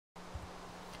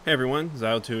Hey everyone,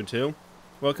 Zio202.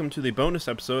 Welcome to the bonus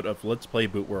episode of Let's Play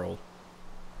Boot World.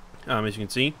 As you can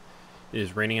see, it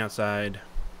is raining outside.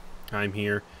 I'm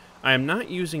here. I am not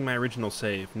using my original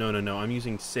save. No. I'm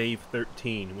using save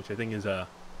 13, which I think is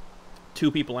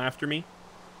 2 people after me.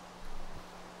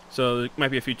 So there might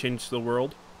be a few changes to the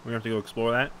world. We're going to have to go explore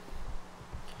that.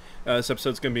 This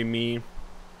episode's going to be me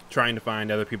trying to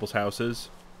find other people's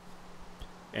houses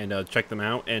and check them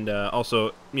out. And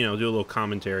also, do a little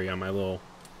commentary on my little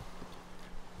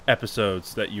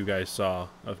episodes that you guys saw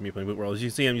of me playing Boot World. As you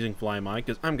can see, I'm using Fly Mod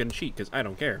because I'm going to cheat because I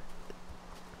don't care.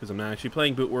 Because I'm not actually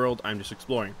playing Boot World, I'm just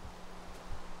exploring.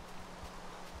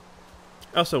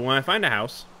 Also, when I find a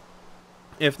house,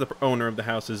 if the owner of the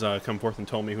house has come forth and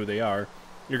told me who they are,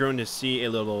 you're going to see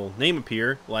a little name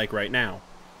appear, like right now,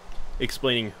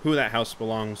 explaining who that house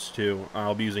belongs to.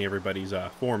 I'll be using everybody's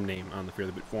form name on the Fear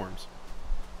the Boot forums.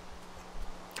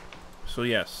 So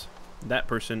yes, that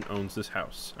person owns this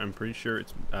house. I'm pretty sure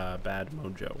it's Bad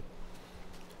Mojo.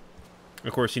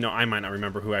 Of course, I might not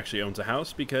remember who actually owns a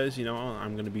house because,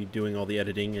 I'm going to be doing all the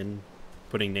editing and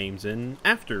putting names in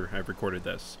after I've recorded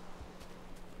this.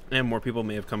 And more people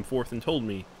may have come forth and told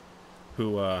me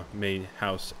who made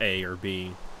house A or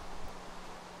B.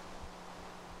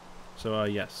 So,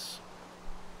 yes.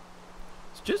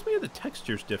 It's just maybe the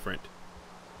texture's different.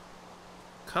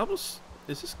 Is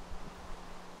this...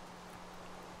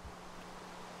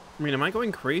 I mean, am I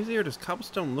going crazy, or does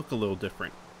cobblestone look a little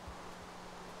different?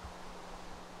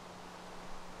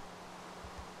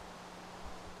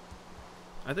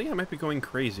 I think I might be going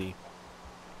crazy.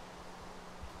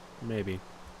 Maybe.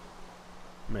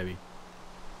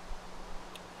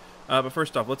 But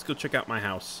first off, let's go check out my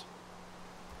house.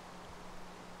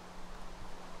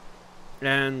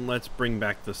 And let's bring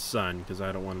back the sun, because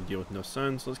I don't want to deal with no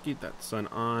sun, so let's keep that sun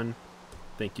on.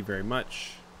 Thank you very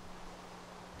much.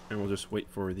 And we'll just wait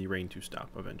for the rain to stop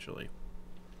eventually.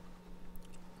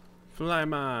 Fly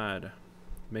mod.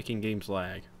 Making games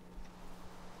lag.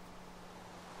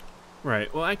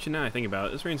 Right, well actually now I think about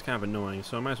it, this rain's kind of annoying,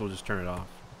 so I might as well just turn it off.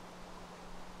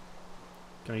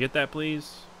 Can I get that,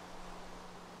 please?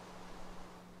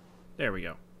 There we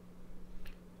go.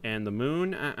 And the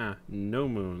moon? No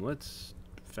moon. Let's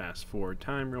fast forward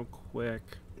time real quick.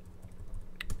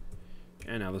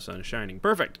 And now the sun is shining.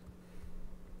 Perfect!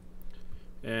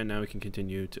 And now we can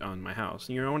continue on my house.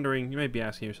 And you're wondering, you might be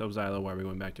asking yourself, Xylo, why are we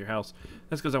going back to your house?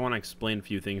 That's because I want to explain a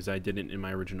few things I didn't in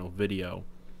my original video.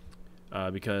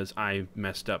 Because I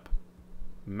messed up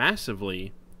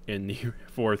massively in the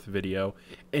 4th video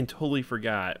and totally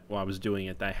forgot while I was doing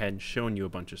it that I hadn't shown you a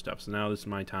bunch of stuff. So now this is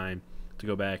my time to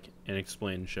go back and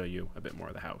explain and show you a bit more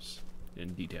of the house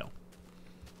in detail.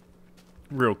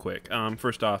 Real quick,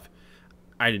 first off,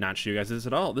 I did not show you guys this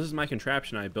at all. This is my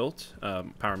contraption I built,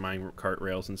 power mine cart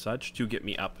rails and such, to get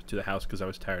me up to the house because I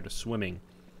was tired of swimming.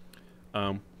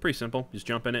 Pretty simple. Just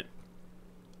jump in it,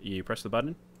 you press the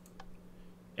button,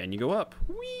 and you go up.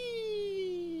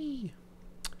 Whee!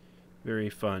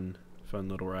 Very fun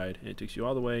little ride. And it takes you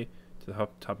all the way to the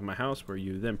top of my house, where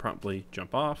you then promptly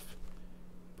jump off,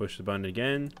 push the button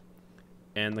again,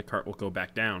 and the cart will go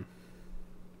back down.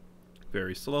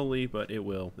 Very slowly, but it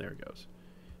will. There it goes.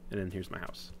 And then here's my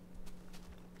house.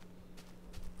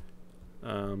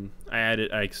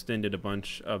 I extended a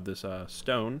bunch of this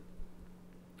stone,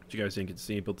 which you guys didn't get to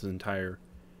see. Built this entire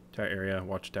area.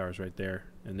 Watchtowers right there,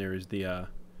 and there is the.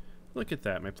 Look at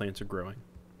that! My plants are growing.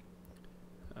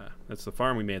 That's the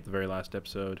farm we made at the very last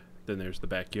episode. Then there's the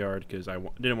backyard because I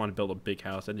didn't want to build a big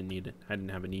house. I didn't need it. I didn't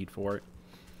have a need for it,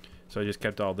 so I just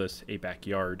kept all this a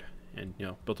backyard and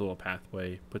built a little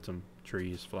pathway, put some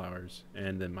trees, flowers,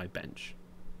 and then my bench.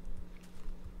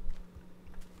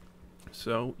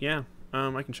 So yeah,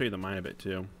 I can show you the mine a bit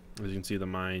too. As you can see, the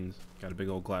mine's got a big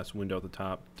old glass window at the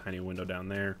top, tiny window down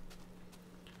there.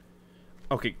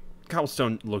 Okay,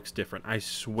 cobblestone looks different. I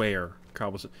swear,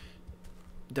 cobblestone.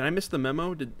 Did I miss the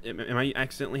memo? Am I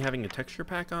accidentally having a texture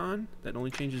pack on that only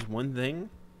changes one thing?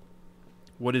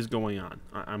 What is going on?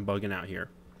 I'm bugging out here.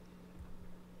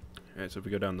 Alright, so if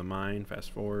we go down the mine,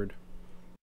 fast forward.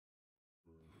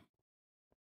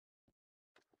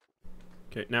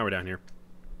 Okay, now we're down here.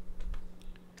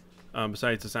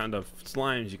 Besides the sound of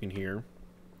slimes you can hear,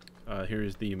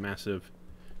 here's the massive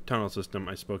tunnel system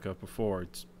I spoke of before.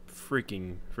 It's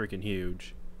freaking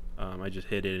huge. I just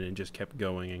hit it and it just kept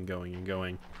going and going and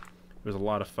going. There's a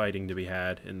lot of fighting to be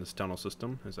had in this tunnel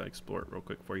system as I explore it real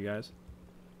quick for you guys.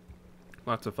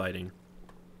 Lots of fighting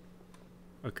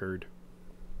occurred.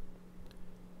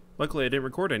 Luckily I didn't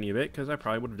record any of it because I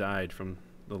probably would have died from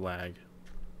the lag.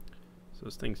 So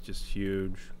this thing's just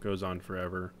huge, goes on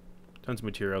forever. Tons of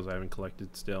materials I haven't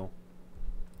collected still.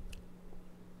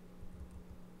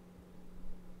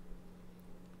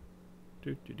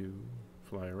 Do do do.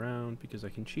 Fly around because I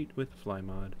can cheat with fly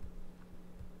mod.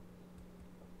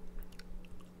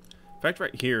 In fact,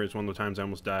 right here is one of the times I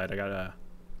almost died. I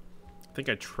think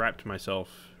I trapped myself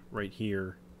right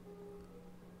here.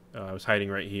 I was hiding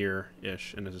right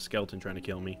here-ish, and there's a skeleton trying to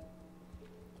kill me.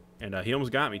 And he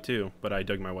almost got me too, but I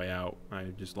dug my way out. I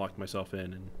just locked myself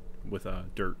in and with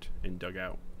dirt and dug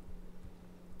out.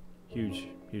 Huge,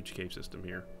 huge cave system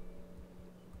here.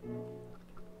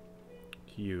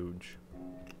 Huge.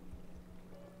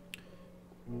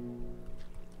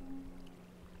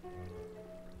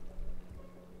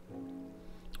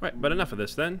 Right, but enough of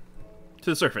this then. To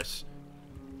the surface.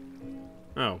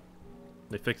 Oh.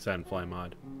 They fixed that in Fly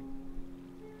Mod.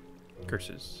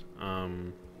 Curses.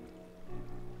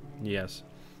 Yes.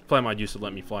 Fly Mod used to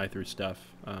let me fly through stuff.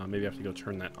 Maybe I have to go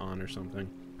turn that on or something.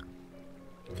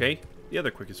 Okay. The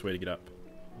other quickest way to get up.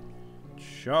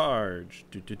 Charge.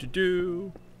 Do do do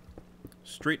do.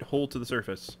 Straight hole to the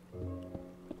surface.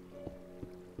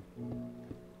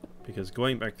 Because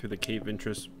going back through the cave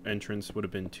entrance would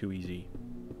have been too easy.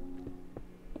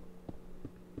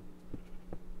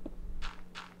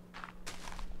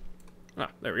 Ah,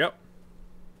 there we go.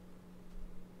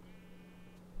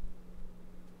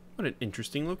 What an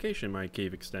interesting location my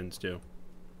cave extends to.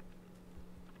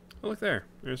 Oh, look there.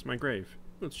 There's my grave.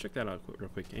 Let's check that out real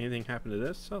quick. Anything happened to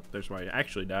this? Oh, there's where I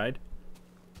actually died.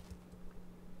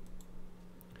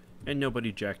 And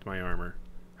nobody jacked my armor.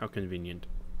 How convenient.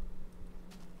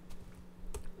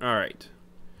 Alright.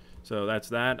 So that's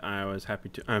that.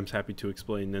 I'm happy to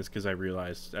explain this because I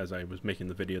realized as I was making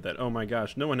the video that, oh my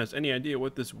gosh, no one has any idea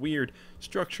what this weird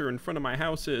structure in front of my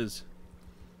house is.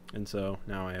 And so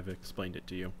now I have explained it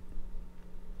to you.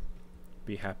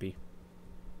 Be happy.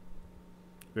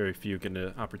 Very few get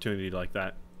an opportunity like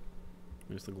that.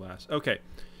 There's the glass. Okay,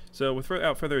 so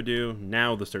without further ado,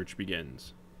 now the search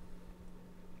begins.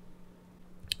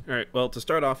 Alright, well, to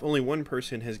start off, only one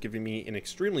person has given me an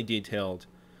extremely detailed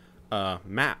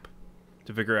map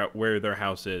to figure out where their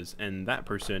house is, and that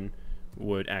person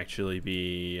would actually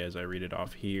be, as I read it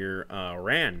off here,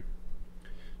 Ran.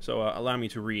 So allow me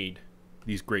to read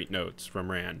these great notes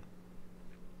from Ran.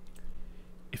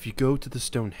 If you go to the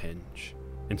Stonehenge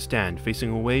and stand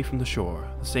facing away from the shore,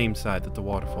 the same side that the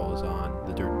waterfall is on,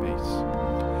 the dirt base,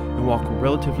 and walk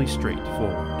relatively straight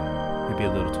forward, maybe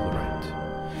a little to the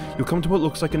right, you'll come to what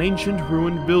looks like an ancient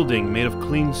ruined building made of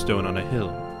clean stone on a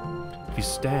hill. If you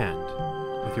stand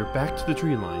with your back to the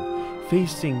tree line,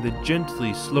 facing the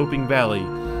gently sloping valley,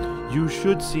 you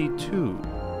should see two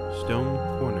stone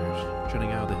corners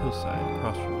jutting out of the hillside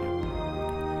across from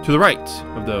you. To the right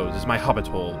of those is my hobbit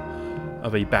hole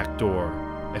of a back door.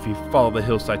 If you follow the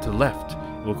hillside to the left,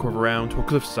 it will curve around to a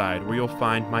cliffside where you'll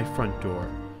find my front door.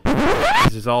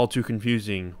 This is all too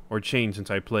confusing or changed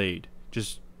since I played.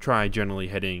 Just try generally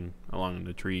heading along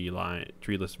the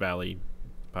treeless valley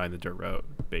by the dirt road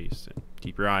base and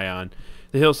keep your eye on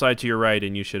the hillside to your right,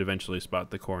 and you should eventually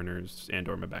spot the corners and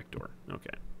or my back door.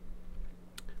 Okay.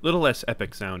 Little less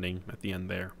epic sounding at the end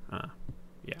there.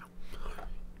 Yeah.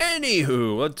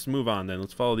 Anywho, let's move on then.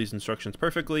 Let's follow these instructions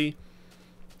perfectly,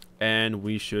 and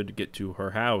we should get to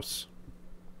her house.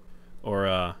 Or,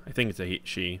 I think it's a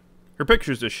she. Her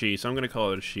picture's a she, so I'm going to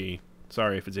call it a she.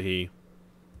 Sorry if it's a he.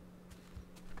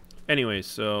 Anyways,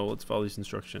 so let's follow these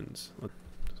instructions.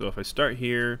 So if I start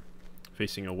here,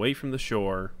 facing away from the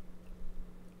shore,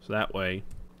 so that way,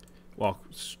 walk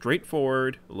straight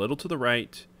forward, a little to the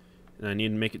right, and I need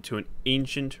to make it to an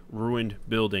ancient ruined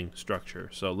building structure.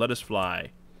 So let us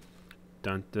fly.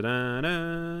 Dun da da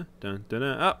da, dun da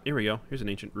da. Oh, here we go. Here's an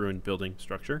ancient ruined building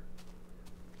structure.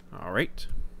 All right.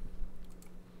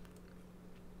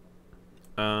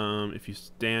 If you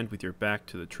stand with your back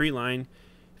to the tree line,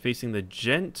 facing the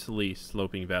gently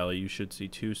sloping valley, you should see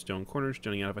two stone corners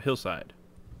jutting out of a hillside.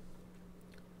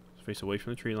 So face away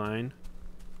from the tree line.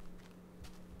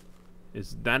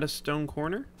 Is that a stone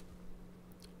corner?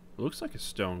 It looks like a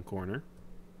stone corner.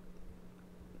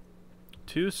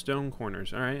 Two stone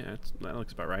corners. Alright, that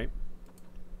looks about right.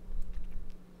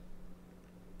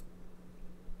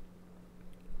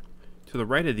 To the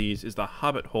right of these is the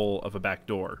hobbit hole of a back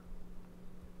door.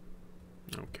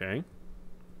 Okay.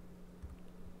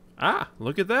 Ah,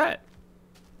 look at that.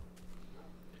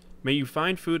 May you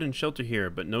find food and shelter here,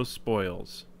 but no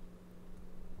spoils.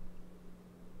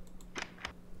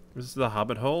 This is the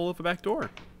hobbit hole of a back door.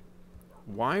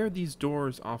 Why are these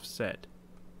doors offset?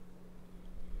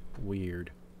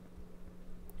 Weird.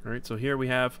 Alright, so here we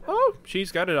have... Oh,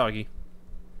 she's got a doggy.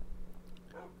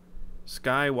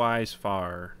 Skywise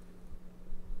Far.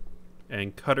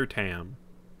 And Cutter Tam.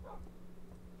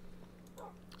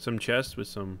 Some chests with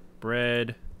some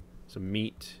bread, some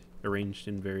meat, arranged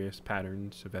in various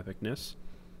patterns of epicness.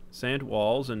 Sand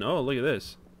walls, and oh, look at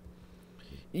this.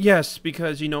 Yes,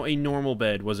 because, you know, a normal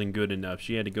bed wasn't good enough.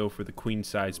 She had to go for the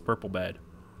queen-size purple bed.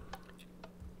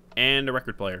 And a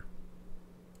record player.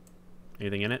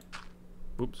 Anything in it?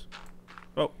 Oops.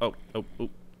 Oh,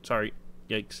 sorry.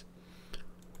 Yikes.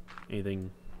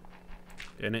 Anything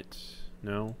in it?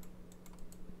 No?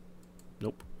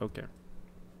 Nope. Okay.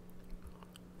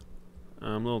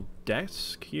 Little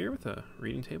desk here with a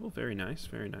reading table. Very nice,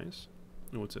 very nice.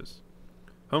 Oh, what's this?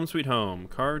 Home Sweet Home.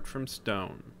 Carved from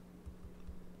stone.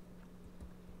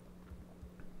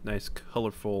 Nice,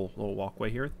 colorful little walkway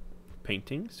here.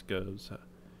 Paintings. Goes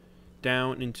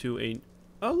down into a...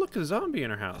 Oh, look, a zombie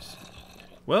in our house.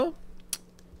 Well,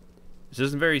 this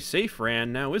isn't very safe,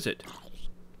 Ran, now is it?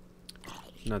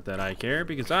 Not that I care,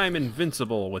 because I'm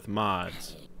invincible with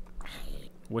mods.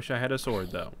 Wish I had a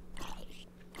sword, though.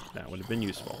 That would have been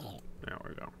useful. There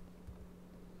we go.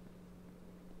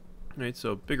 Alright,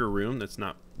 so bigger room that's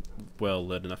not well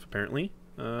lit enough, apparently.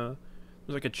 There's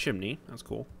like a chimney. That's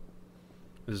cool.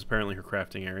 This is apparently her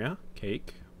crafting area.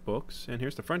 Cake, books, and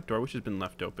here's the front door, which has been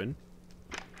left open.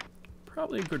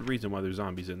 Probably a good reason why there's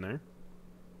zombies in there.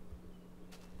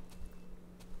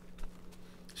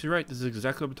 She's right, this is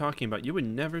exactly what I'm talking about. You would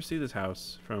never see this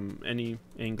house from any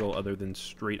angle other than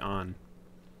straight on.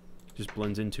 Just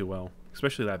blends in too well.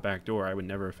 Especially that back door. I would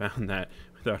never have found that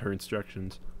without her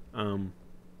instructions.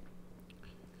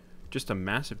 Just a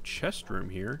massive chest room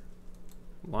here.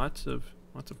 Lots of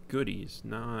goodies.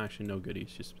 No, actually no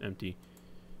goodies. Just empty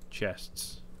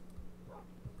chests.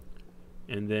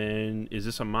 And then, is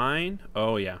this a mine?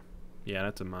 Oh, yeah. Yeah,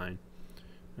 that's a mine.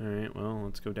 Alright, well,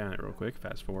 let's go down it real quick.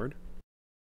 Fast forward.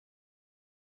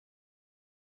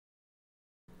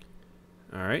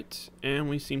 Alright, and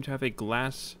we seem to have a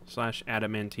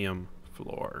glass/adamantium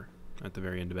floor at the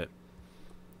very end of it.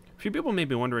 A few people may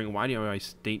be wondering, why do I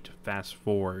state fast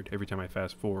forward every time I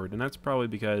fast forward? And that's probably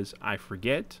because I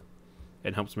forget.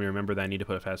 It helps me remember that I need to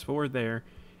put a fast forward there,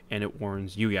 and it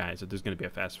warns you guys that there's going to be a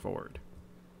fast forward.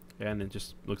 And it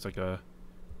just looks like a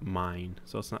mine.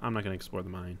 So it's not, I'm not going to explore the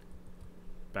mine.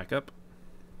 Back up.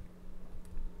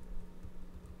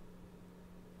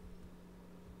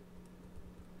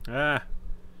 Ah!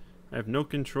 I have no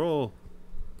control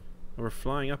over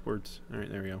flying upwards. Alright,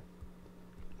 there we go.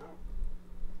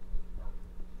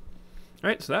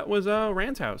 Alright, so that was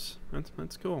Rand's house.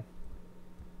 That's cool.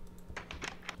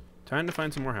 Time to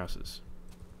find some more houses.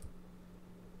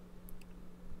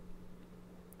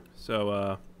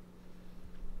 So,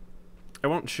 I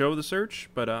won't show the search,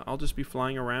 but I'll just be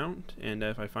flying around, and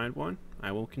if I find one,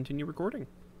 I will continue recording.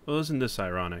 Well, isn't this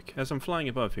ironic? As I'm flying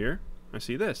above here, I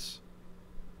see this.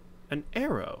 An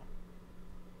arrow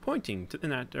pointing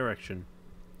in that direction,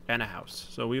 and a house.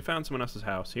 So we found someone else's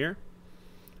house here.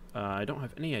 I don't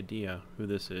have any idea who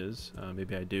this is.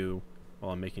 Maybe I do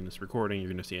while I'm making this recording. You're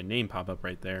going to see a name pop up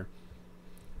right there.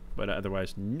 But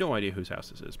otherwise, no idea whose house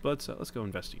this is. But let's go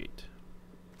investigate.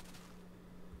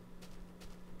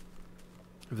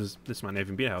 This might not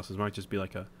even be a house. This might just be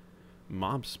like a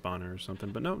mob spawner or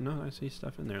something. But no, I see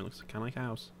stuff in there. It looks kind of like a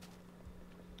house.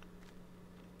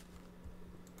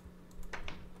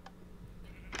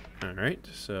 Alright,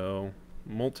 so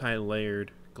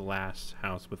multi-layered glass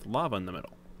house with lava in the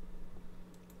middle.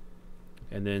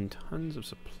 And then tons of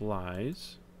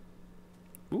supplies.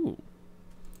 Ooh.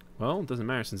 Well, it doesn't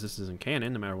matter since this isn't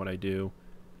canon. No matter what I do,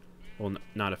 will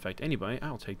not affect anybody.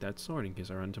 I'll take that sword in case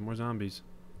I run into more zombies.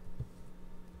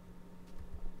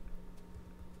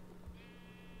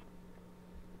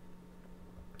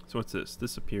 So what's this?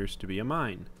 This appears to be a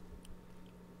mine.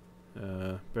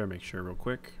 Better make sure real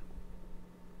quick.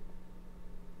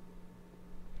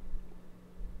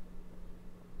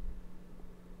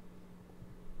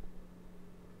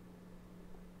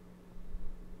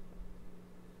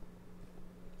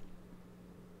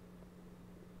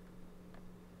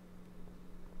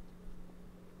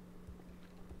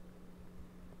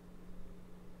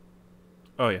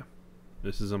 Oh yeah,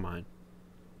 this is a mine.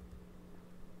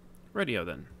 Radio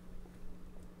then.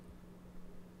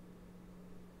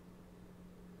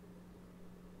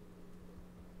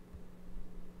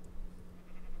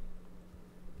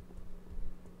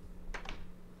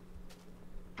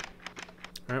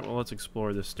 Alright, well let's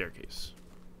explore this staircase.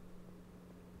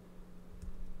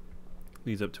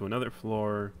 Leads up to another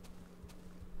floor.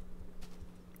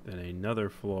 Then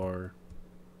another floor.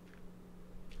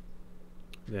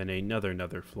 Then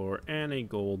another floor, and a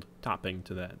gold topping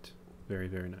to that. Very,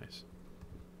 very nice.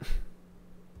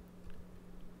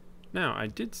 Now, I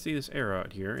did see this arrow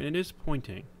out here, and it is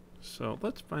pointing. So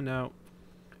let's find out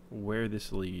where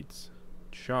this leads.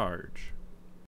 Charge.